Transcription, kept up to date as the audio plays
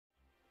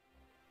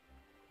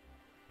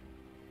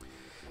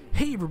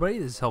Hey everybody,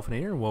 this is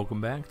Helfinator, and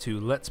welcome back to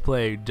Let's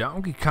Play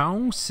Donkey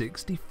Kong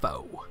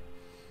 64.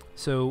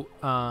 So,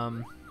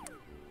 oh,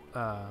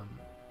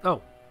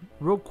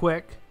 real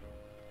quick.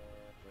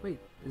 Wait,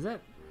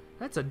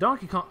 that's a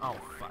Donkey Kong? Oh,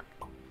 fuck.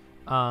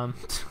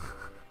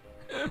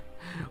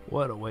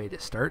 What a way to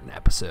start an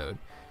episode.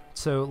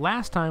 So,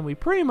 last time we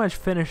pretty much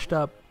finished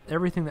up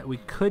everything that we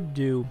could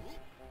do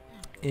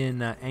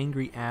in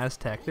Angry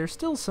Aztec. There's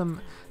still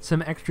some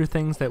extra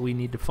things that we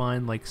need to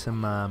find, like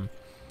some,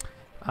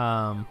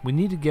 we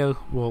need to go,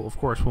 well, of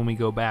course, when we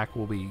go back,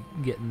 we'll be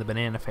getting the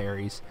banana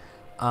fairies.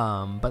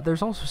 But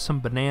there's also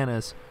some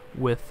bananas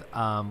with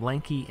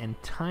Lanky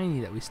and Tiny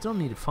that we still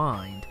need to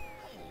find.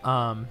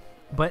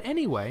 But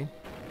anyway,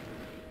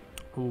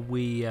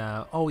 we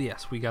oh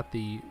yes, we got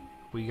the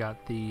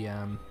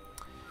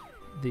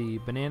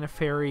banana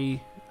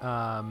fairy.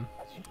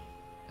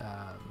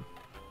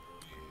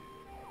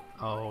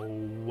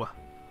 Oh,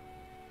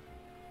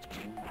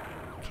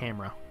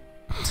 camera.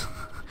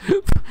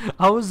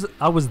 I was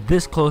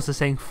this close to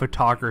saying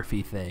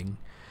photography thing.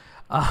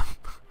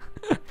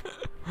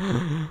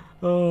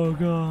 Oh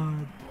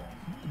god.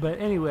 But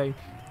anyway,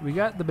 we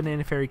got the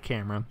banana fairy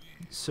camera,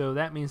 so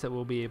that means that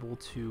we'll be able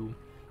to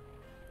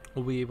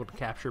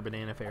capture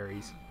banana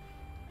fairies.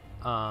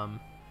 And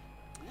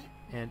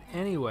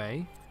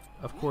anyway,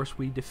 of course,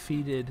 we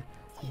defeated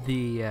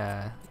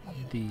the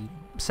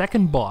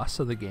second boss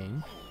of the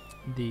game.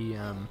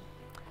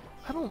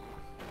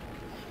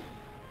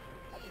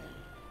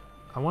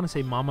 I want to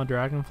say Mama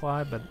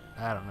Dragonfly, but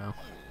I don't know.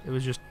 It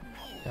was just,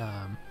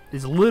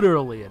 it's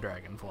literally a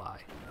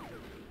dragonfly,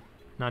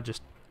 not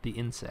just the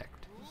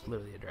insect. It's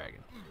literally a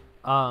dragon.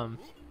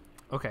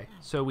 Okay,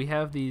 so we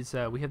have these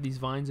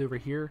vines over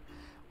here.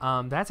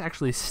 That's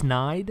actually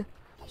snide.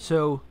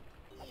 So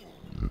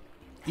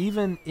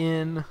even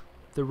in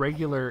the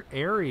regular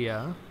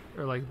area,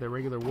 or like the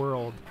regular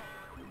world,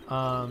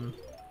 I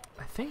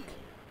think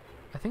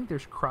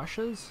there's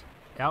crushes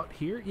out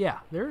here. Yeah,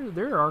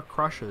 there are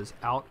crushes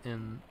out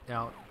in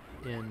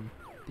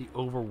the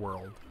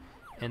overworld,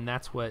 and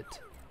that's what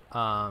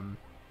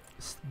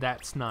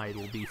that snide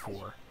will be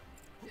for.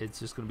 It's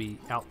just gonna be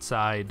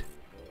outside,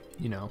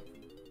 you know.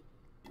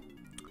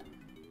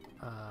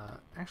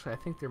 Actually, I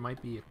think there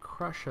might be a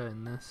crusha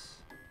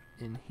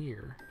in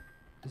here.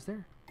 Is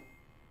there?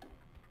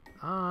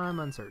 I'm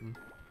uncertain.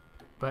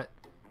 But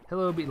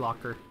hello, Beat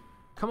Locker.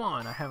 Come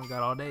on, I haven't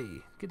got all day.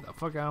 Get the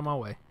fuck out of my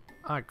way.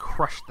 I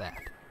crushed that.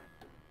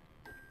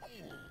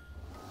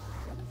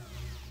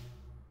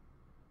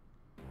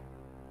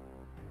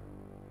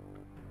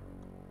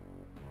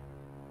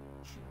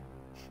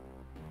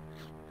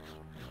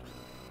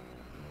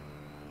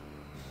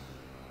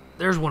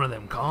 There's one of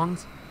them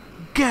Kongs.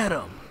 Get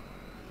him!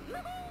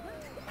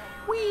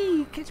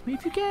 Whee! Catch me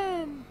if you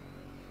can!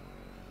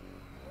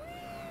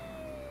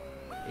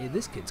 Hey,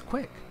 this kid's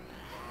quick.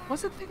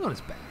 What's that thing on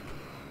his back?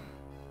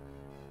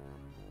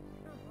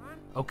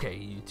 Okay,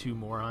 you two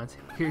morons.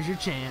 Here's your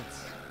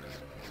chance.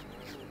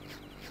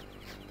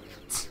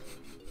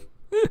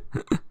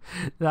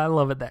 I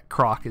love it that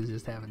Croc is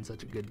just having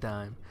such a good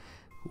time.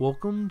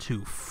 Welcome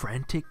to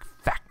Frantic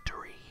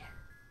Factory.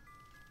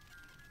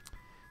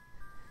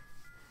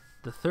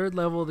 The third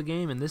level of the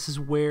game, and this is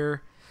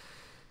where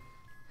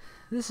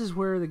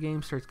the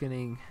game starts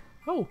getting...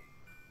 Oh!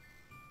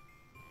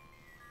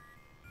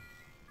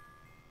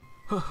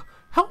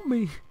 Help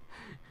me!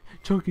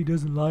 Chunky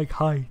doesn't like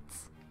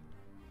heights.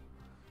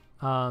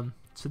 So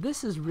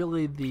this is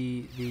really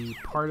the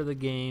part of the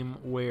game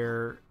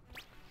where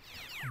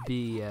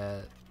the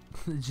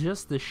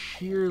just the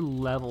sheer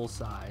level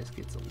size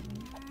gets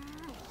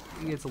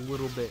a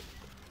little bit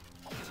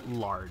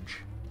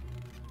large.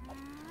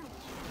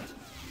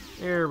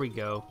 There we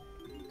go.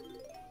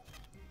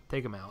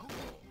 Take him out.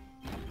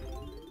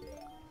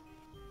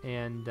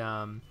 And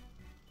I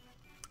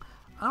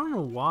don't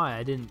know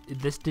why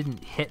this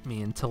didn't hit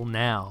me until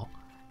now.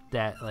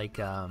 That like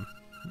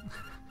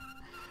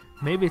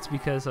maybe it's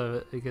because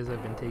I've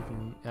been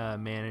taking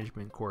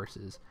management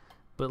courses,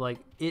 but like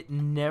it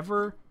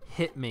never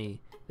hit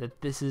me that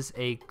this is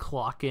a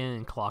clock in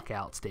and clock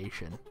out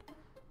station.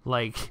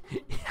 Like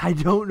I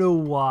don't know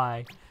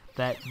why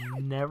that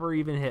never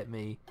even hit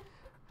me.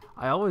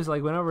 I always,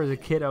 like, whenever I was a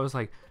kid, I was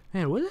like,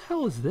 man, what the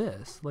hell is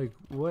this? Like,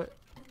 what?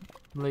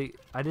 Like,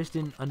 I just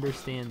didn't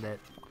understand that.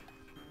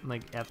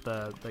 Like, at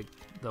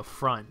the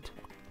front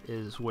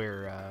is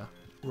where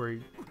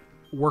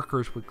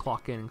workers would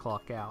clock in and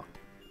clock out.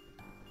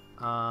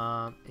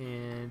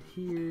 And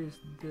here's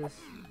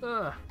this.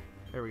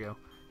 There we go.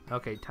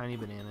 Okay, tiny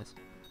bananas.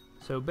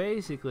 So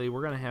basically,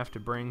 we're gonna have to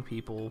bring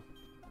people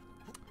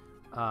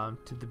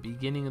to the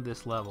beginning of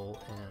this level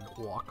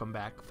and walk them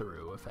back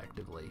through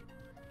effectively.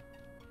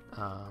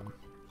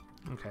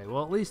 Okay,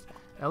 well, at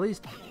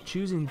least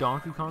choosing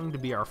Donkey Kong to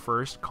be our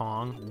first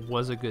Kong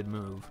was a good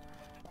move,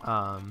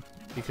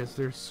 because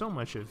there's so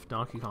much of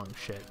Donkey Kong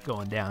shit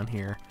going down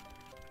here.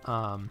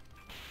 Oh,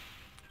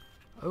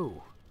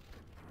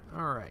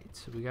 all right,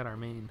 so we got our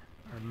main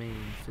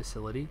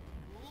facility.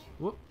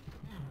 Whoop,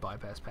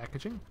 bypass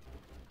packaging.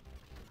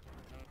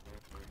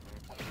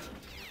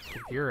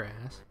 kick your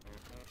ass.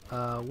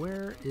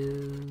 Where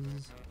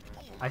is...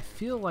 I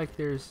feel like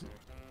there's...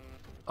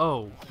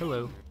 Oh,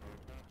 hello.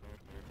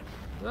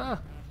 Ah!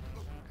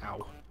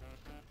 Ow.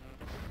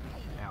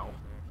 Ow.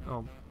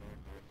 Oh.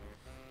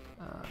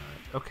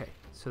 Okay,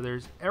 so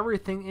there's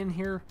everything in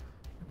here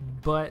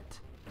but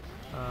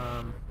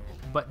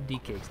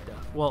DK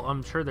stuff. Well,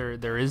 I'm sure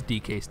there is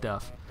DK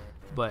stuff,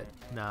 but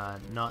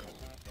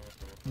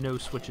no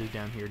switches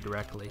down here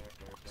directly.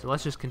 So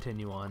let's just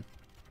continue on.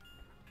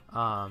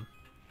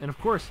 And of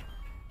course,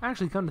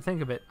 actually, come to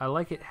think of it, I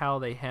like it how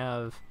they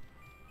have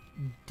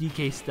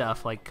DK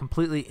stuff like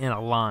completely in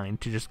a line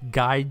to just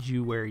guide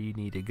you where you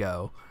need to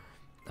go.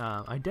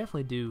 I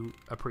definitely do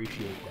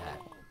appreciate that.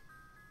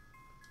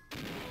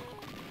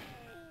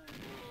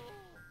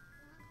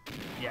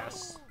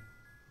 Yes.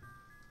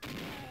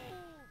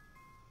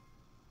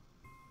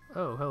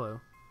 Oh, hello.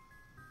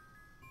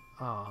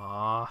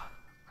 Aww,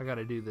 I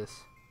gotta do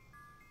this.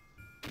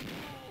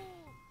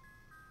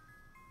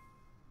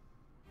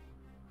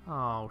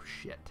 Oh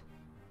shit.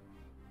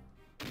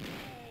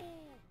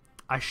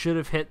 I should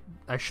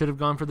have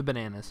gone for the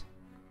bananas.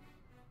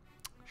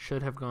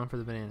 Should have gone for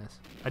the bananas.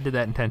 I did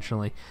that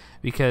intentionally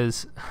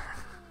because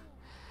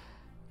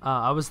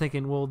I was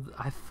thinking, well,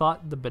 I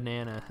thought the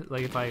banana,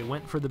 like if I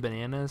went for the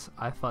bananas,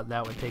 I thought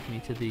that would take me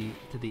to the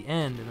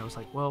end, and I was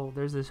like, well,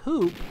 there's this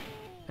hoop,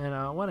 and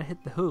I want to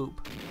hit the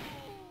hoop.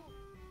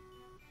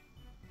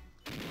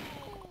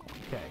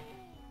 Okay.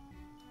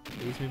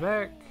 Leads me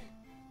back.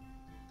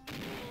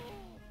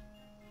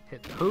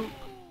 Hit the hoop.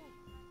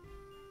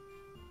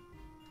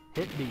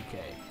 Hit DK.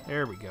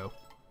 There we go.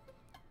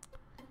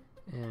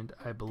 And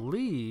I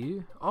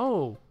believe...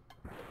 Oh!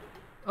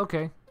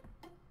 Okay.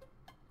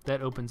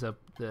 That opens up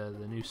the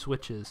new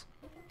switches.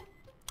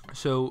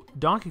 So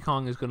Donkey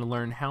Kong is going to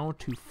learn how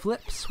to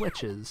flip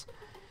switches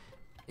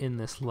in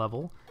this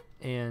level.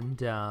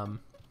 And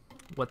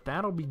what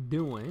that'll be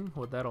doing,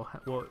 what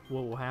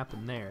will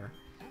happen there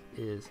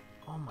is...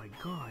 Oh my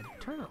god.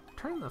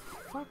 Turn the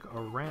fuck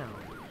around.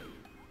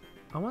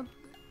 I want...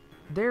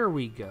 There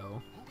we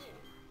go.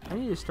 I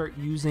need to start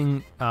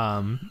using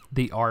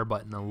the R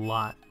button a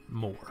lot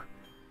more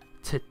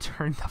to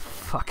turn the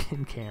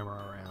fucking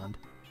camera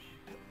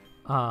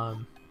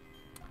around.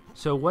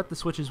 So what the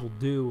switches will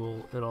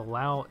do, it'll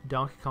allow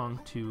Donkey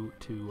Kong to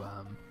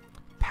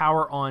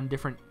power on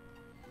different...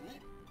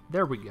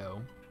 There we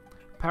go.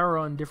 Power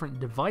on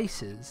different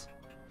devices.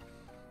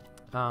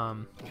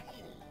 Get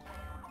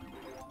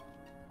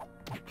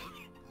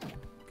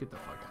the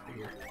fuck out of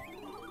here.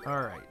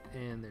 Alright,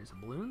 and there's a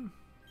balloon.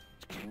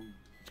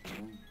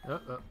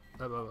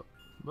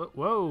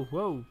 Whoa,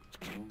 whoa.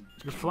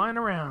 You're flying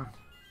around.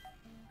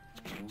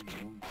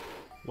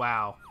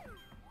 Wow.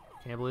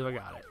 Can't believe I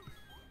got it.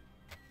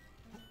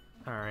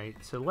 Alright,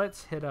 so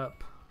let's hit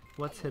up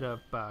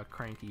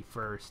Cranky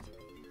first.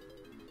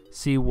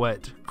 See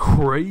what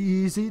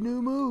crazy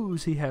new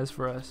moves he has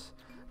for us.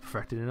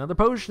 Perfected another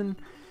potion.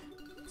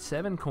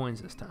 7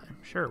 coins this time.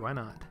 Sure, why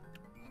not?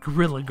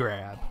 Gorilla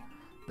Grab.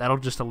 That'll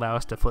just allow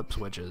us to flip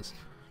switches.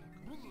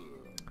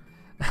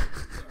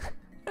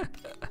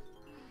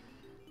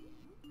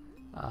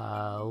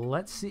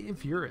 Let's see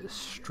if you're as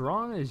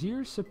strong as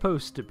you're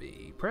supposed to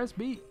be. Press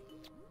B.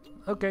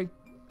 Okay.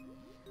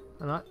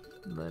 I'm not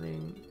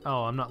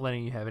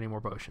letting you have any more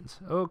potions.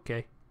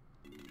 Okay.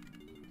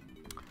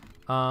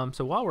 So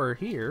while we're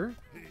here,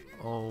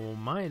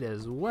 might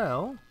as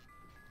well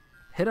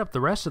hit up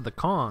the rest of the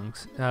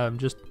Kongs.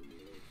 Just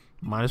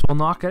might as well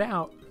knock it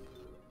out.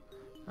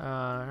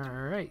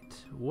 Alright.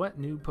 What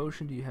new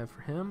potion do you have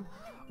for him?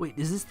 Wait,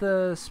 is this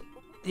the...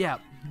 Yeah,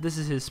 this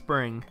is his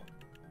spring.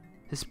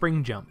 His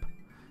spring jump.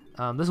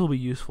 This will be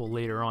useful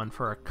later on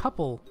for a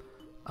couple...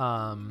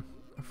 a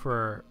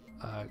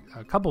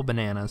couple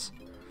bananas.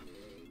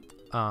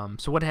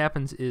 So what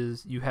happens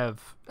is you have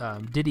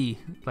Diddy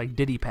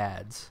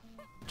pads,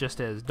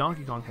 just as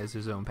Donkey Kong has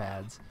his own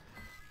pads.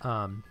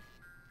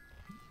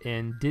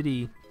 And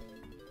Diddy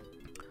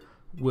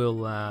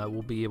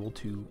will be able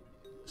to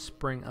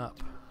spring up.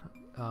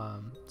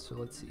 So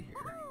let's see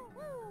here.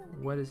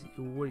 What do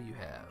you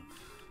have?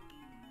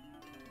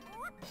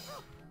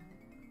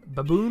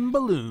 Baboon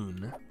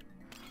Balloon.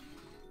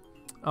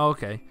 Oh,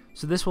 okay,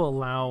 so this will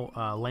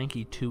allow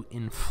Lanky to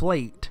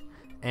inflate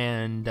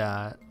and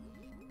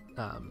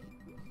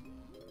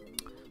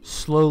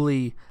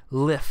slowly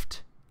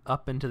lift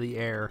up into the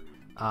air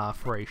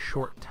for a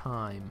short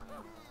time.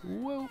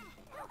 Whoa,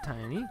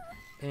 Tiny.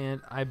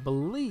 And I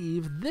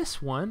believe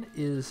this one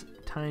is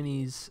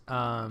Tiny's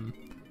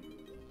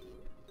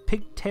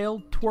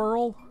pigtail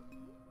twirl.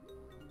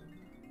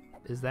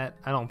 Is that?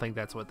 I don't think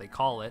that's what they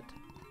call it.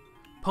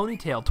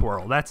 Ponytail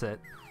twirl, that's it.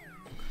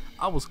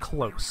 I was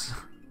close.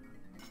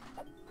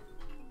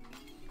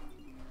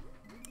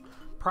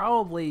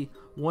 Probably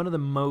one of the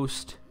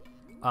most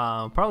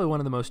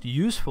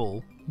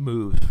useful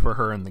moves for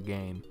her in the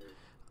game,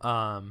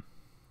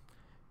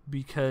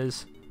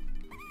 because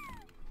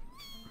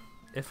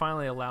it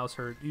finally allows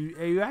her.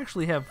 You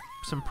actually have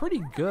some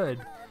pretty good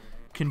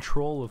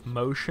control of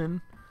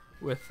motion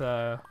with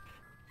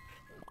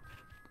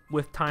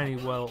with Tiny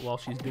while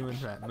she's doing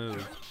that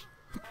move.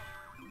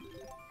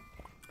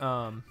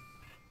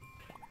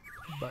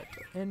 But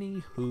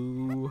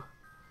anywho,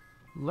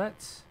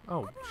 let's.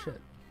 Oh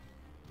shit!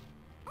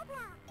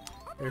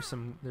 There's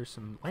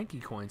some lanky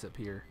coins up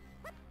here.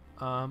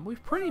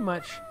 We've pretty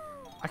much.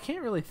 I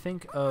can't really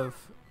think of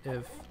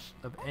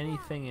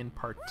anything in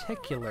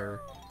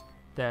particular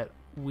that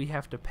we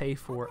have to pay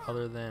for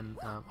other than.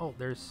 Oh,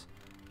 there's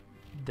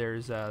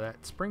that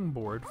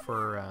springboard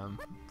for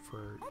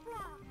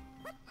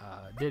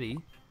Diddy.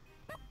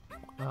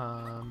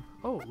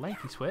 Oh,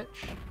 lanky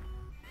switch.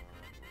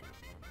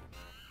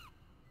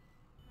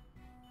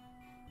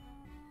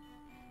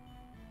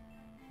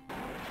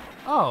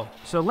 Oh,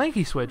 so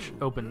Lanky Switch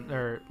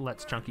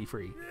lets Chunky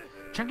free.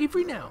 Chunky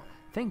free now.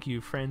 Thank you,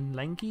 friend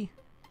Lanky.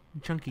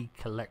 Chunky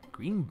collect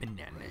green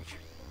bananas.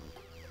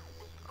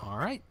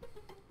 Alright.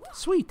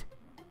 Sweet.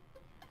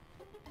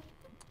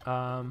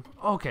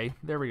 Okay,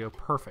 there we go.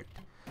 Perfect.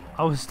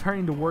 I was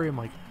starting to worry. I'm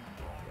like,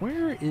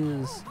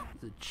 where's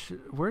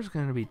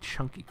going to be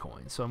Chunky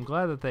coins? So I'm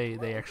glad that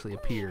they actually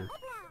appear.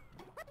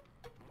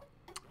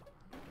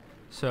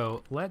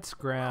 So let's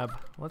grab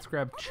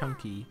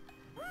Chunky.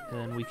 And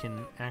then we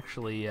can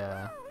actually,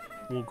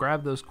 we'll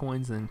grab those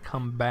coins and then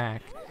come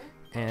back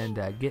and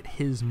get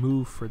his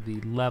move for the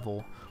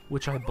level,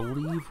 which I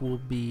believe will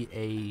be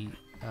a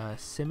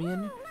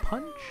Simian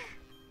Punch?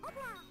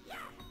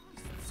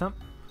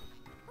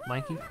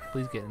 Lanky,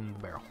 please get in the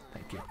barrel.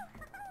 Thank you.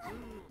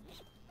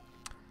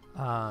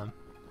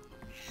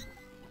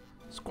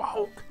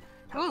 Squawk!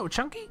 Hello,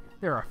 Chunky!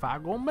 There are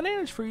 5 golden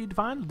bananas for you to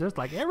find just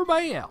like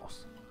everybody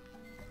else.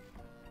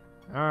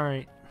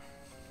 Alright.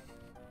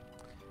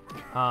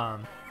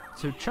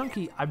 So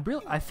Chunky,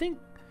 I think,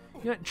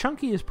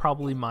 Chunky is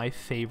probably my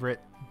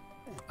favorite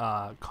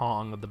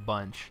Kong of the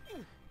bunch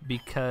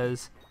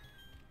because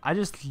I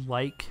just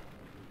like,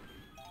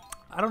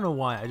 I don't know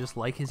why, I just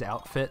like his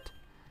outfit,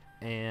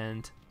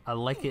 and I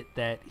like it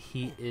that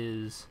he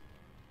is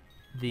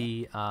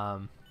the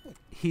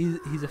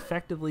he's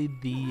effectively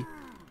the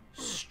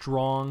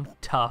strong,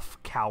 tough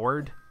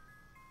coward,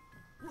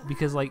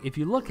 because like if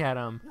you look at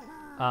him,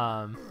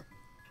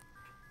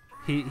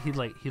 he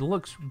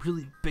looks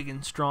really big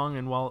and strong,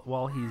 and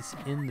while he's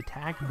in the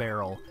tack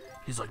barrel,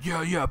 he's like,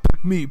 yeah,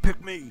 pick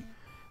me.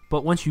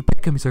 But once you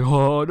pick him, he's like,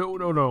 oh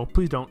no,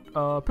 please don't.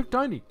 Pick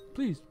Tiny,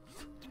 please.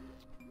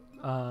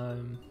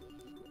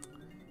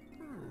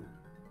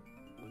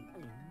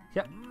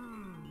 Yep.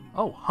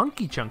 Oh,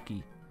 Hunky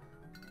Chunky.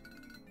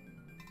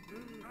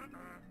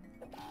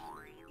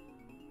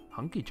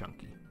 Hunky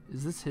Chunky.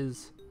 Is this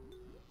his?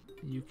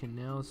 You can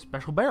now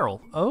special barrel.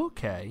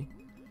 Okay.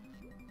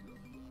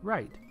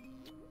 Right.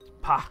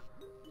 Pa.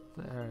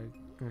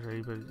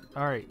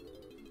 Alright.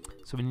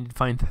 So we need to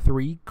find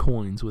 3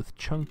 coins with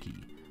Chunky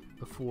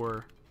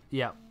before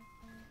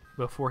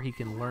he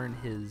can learn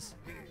his.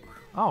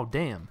 Oh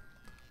damn.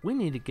 We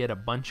need to get a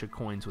bunch of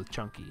coins with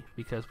Chunky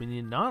because we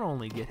need not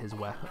only get his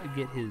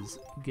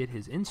get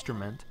his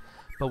instrument,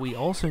 but we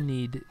also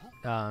need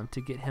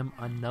to get him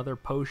another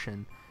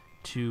potion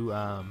to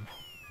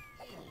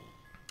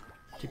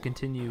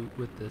continue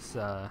with this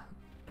to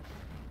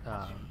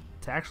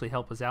actually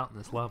help us out in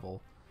this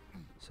level.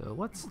 So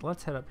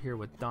let's head up here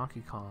with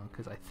Donkey Kong,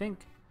 because I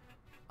think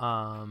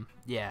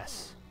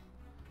yes,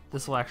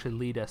 this will actually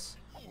lead us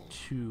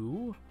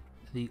to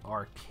the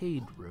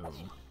arcade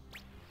room.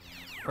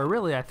 Or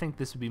really, I think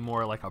this would be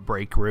more like a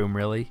break room,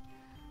 really.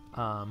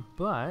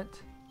 But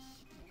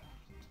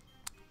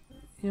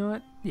you know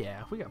what?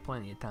 Yeah, we got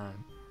plenty of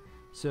time.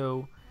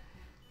 So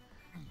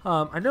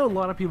I know a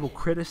lot of people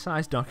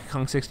criticize Donkey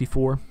Kong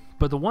 64,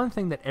 but the one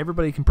thing that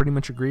everybody can pretty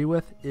much agree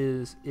with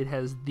is it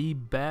has the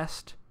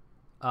best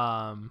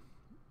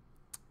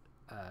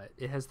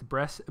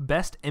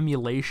best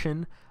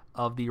emulation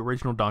of the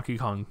original Donkey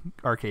Kong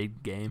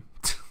arcade game.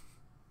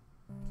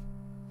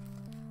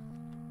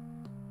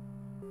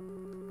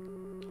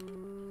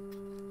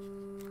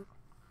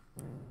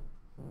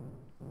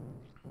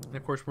 And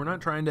of course, we're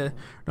not trying to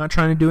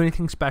do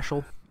anything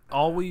special.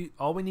 All we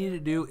need to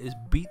do is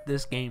beat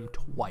this game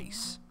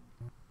twice.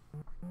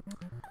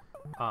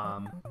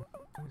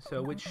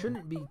 So which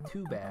shouldn't be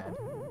too bad.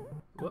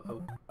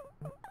 Whoa.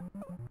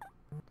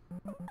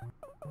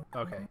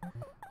 Okay,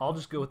 I'll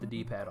just go with the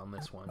D-pad on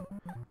this one,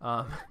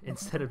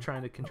 instead of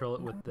trying to control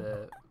it with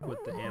the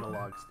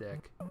analog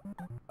stick.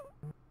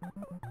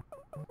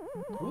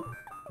 Ooh,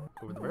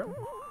 over the barrel.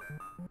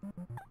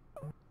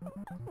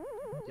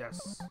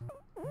 Yes.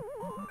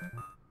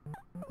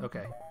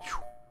 Okay.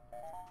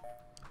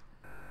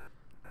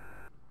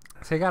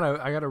 So I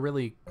gotta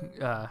really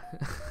I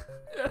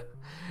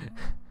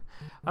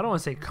don't want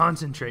to say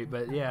concentrate,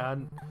 but yeah, I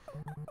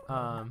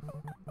don't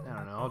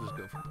know. I'll just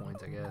go for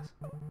points, I guess.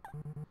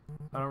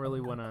 I don't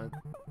really want to.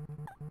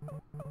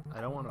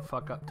 I don't want to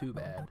fuck up too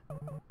bad.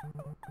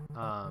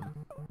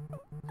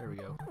 There we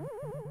go.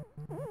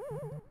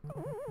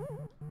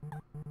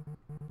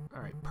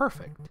 All right,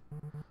 perfect.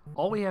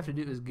 All we have to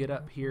do is get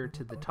up here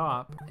to the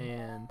top,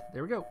 and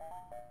there we go.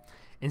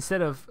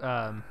 Instead of,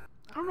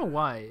 I don't know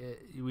why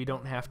we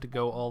don't have to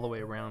go all the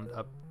way around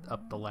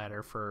up the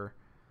ladder for.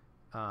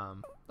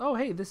 Oh,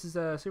 hey, this is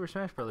a Super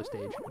Smash Bros.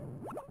 Stage.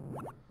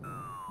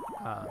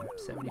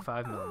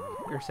 75 millimeter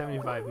or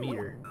 75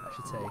 meter, I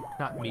should say,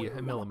 not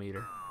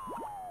millimeter.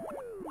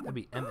 That'd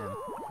be mm.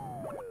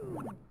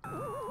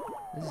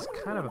 This is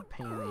kind of a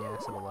pain in the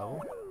ass of a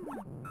level.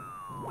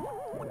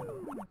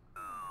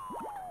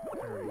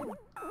 Alright,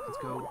 let's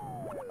go.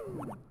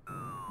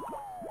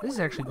 This is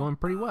actually going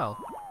pretty well.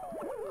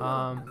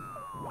 To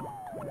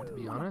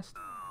be honest.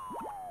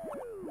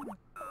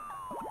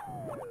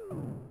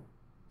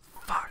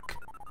 Fuck.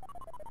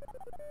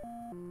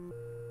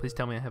 Please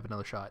tell me I have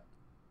another shot.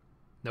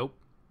 Nope.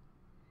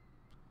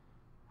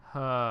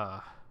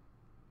 Oh,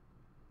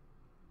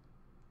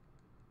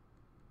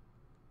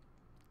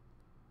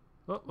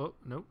 nope,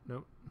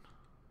 nope.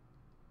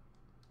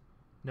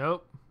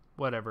 Nope.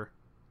 Whatever.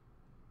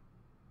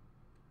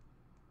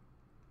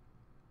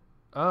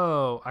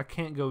 Oh, I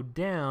can't go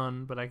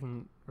down, but I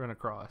can run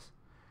across.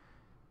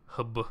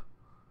 Hub.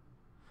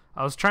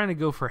 I was trying to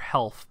go for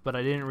health, but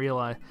I didn't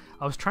realize.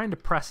 I was trying to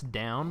press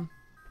down.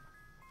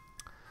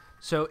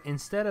 So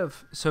instead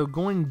of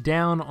going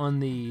down on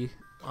the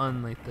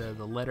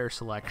letter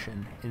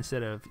selection,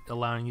 instead of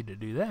allowing you to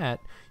do that,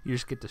 you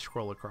just get to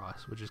scroll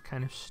across, which is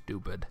kind of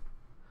stupid.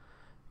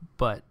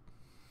 But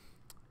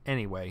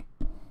anyway,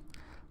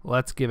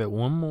 let's give it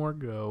one more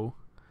go.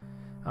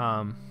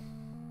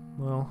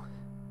 Well,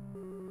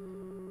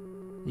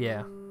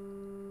 yeah,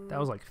 that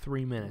was like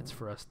 3 minutes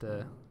for us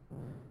to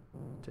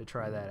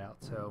try that out.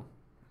 So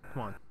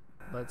come on,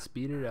 let's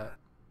speed it up.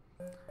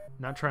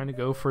 Not trying to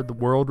go for the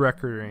world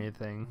record or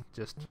anything.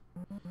 Just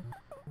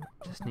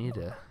need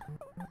to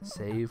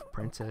save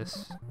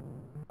Princess.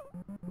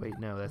 Wait,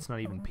 no, that's not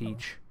even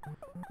Peach.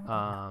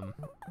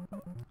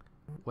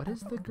 What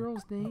is the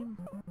girl's name?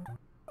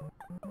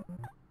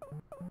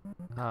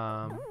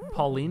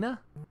 Paulina?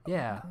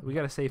 Yeah, we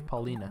gotta save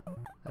Paulina.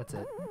 That's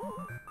it.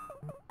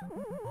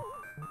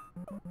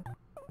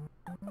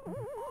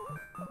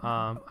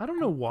 I don't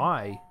know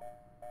why.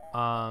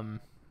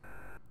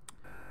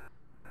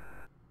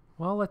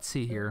 Well, let's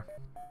see here.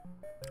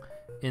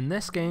 In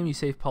this game, you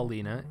save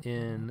Paulina.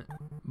 In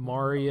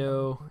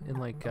Mario, in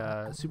like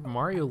Super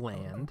Mario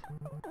Land,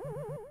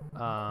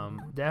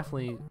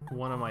 definitely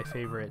one of my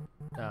favorite,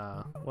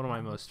 one of my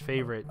most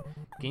favorite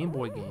Game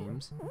Boy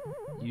games.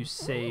 You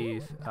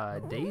save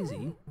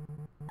Daisy,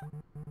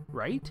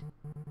 right?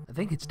 I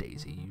think it's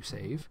Daisy you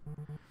save.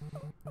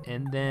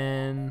 And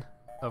then,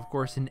 of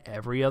course, in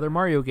every other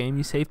Mario game,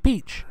 you save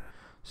Peach.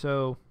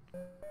 So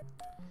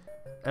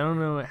I don't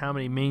know how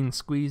many main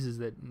squeezes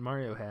that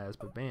Mario has,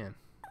 but man,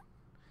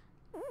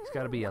 he's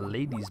got to be a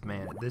ladies'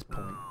 man at this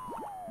point.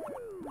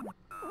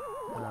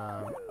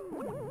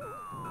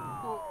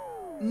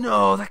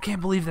 No, I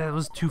can't believe that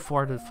was too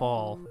far to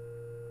fall.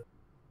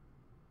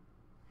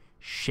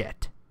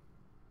 Shit.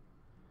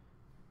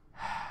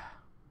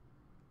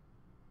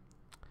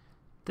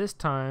 This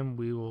time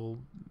we will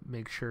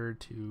make sure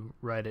to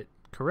write it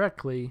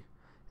correctly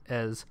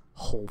as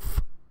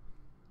Hulf.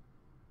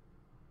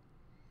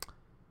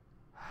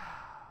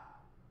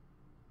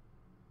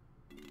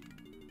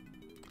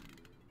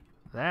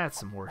 That's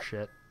some horse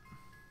shit.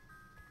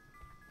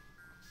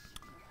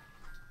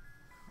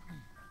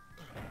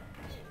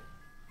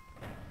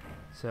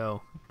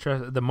 So,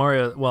 the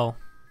Mario, well,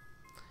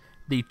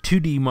 the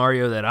 2D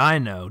Mario that I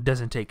know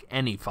doesn't take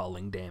any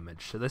falling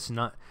damage. So this is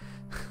not...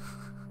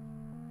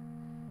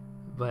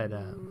 But,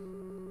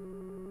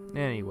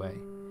 anyway.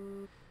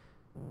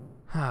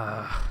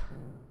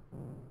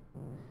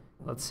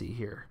 Let's see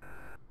here.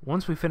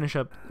 Once we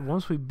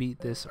beat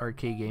this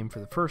arcade game for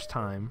the first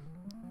time,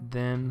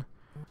 then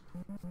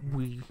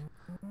we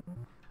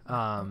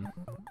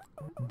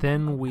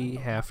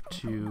have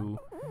to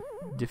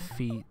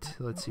defeat,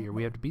 let's see here,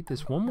 we have to beat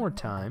this one more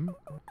time,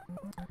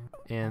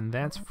 and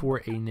that's for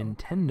a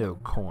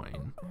Nintendo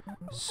coin.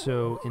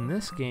 So in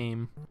this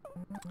game,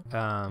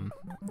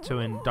 so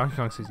in Donkey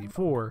Kong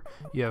 64,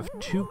 you have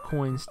 2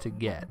 coins to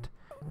get.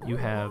 You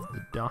have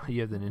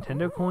the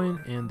Nintendo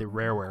coin and the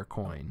Rareware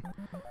coin.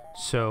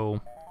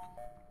 So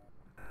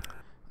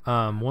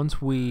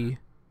once we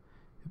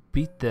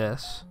beat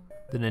this,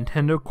 the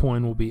Nintendo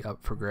coin will be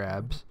up for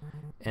grabs,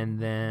 and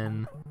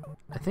then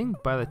I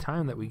think by the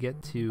time that we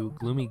get to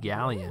Gloomy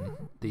Galleon,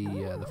 the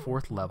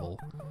 4th level,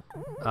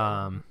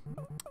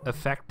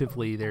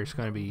 effectively there's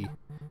going to be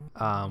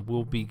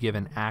we'll be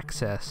given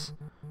access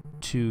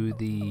to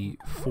the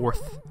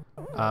 4th.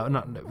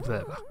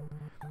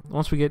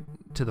 Once we get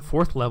to the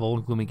 4th level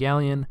in Gloomy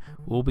Galleon,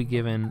 we'll be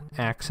given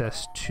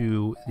access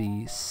to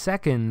the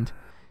 2nd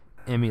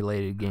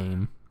emulated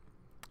game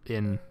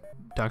in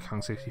Donkey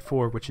Kong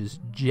 64, which is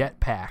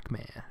Jetpack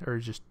Man, or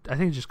just, I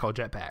think it's just called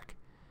Jetpack,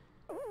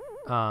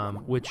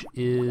 which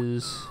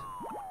is,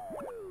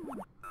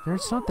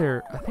 it's not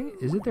their, I think,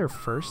 is it their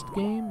first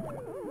game?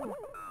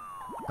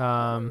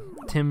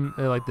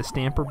 Like the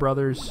Stamper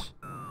Brothers,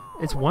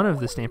 it's one of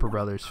the Stamper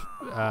Brothers'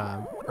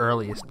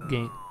 earliest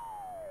game.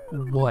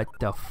 What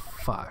the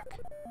fuck?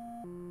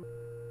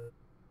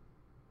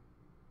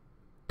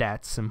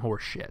 That's some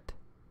horse shit.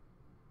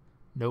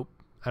 Nope.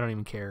 I don't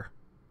even care.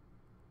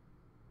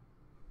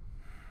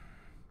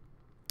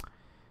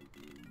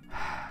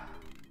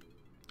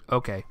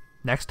 Okay,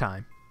 next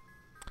time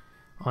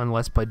on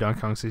Let's Play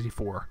Donkey Kong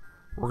 64,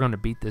 we're gonna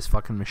beat this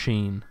fucking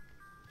machine.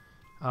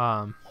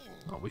 Oh,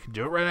 we can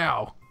do it right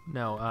now.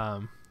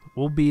 No,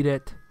 we'll beat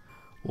it.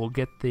 We'll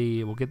get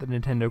the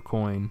Nintendo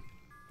coin,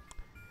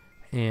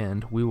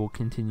 and we will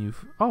continue.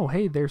 Oh,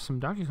 hey, there's some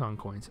Donkey Kong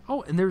coins.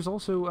 Oh, and there's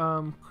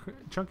also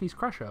Chunky's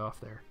Crusher off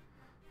there.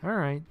 All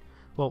right.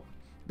 Well,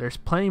 there's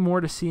plenty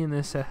more to see in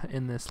this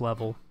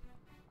level,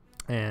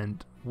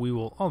 and we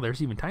will. Oh,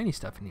 there's even tiny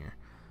stuff in here.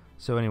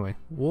 So anyway,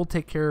 we'll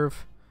take care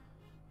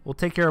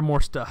of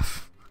more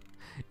stuff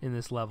in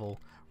this level.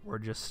 We're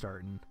just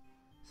starting.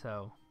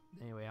 So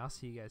anyway, I'll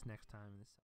see you guys next time.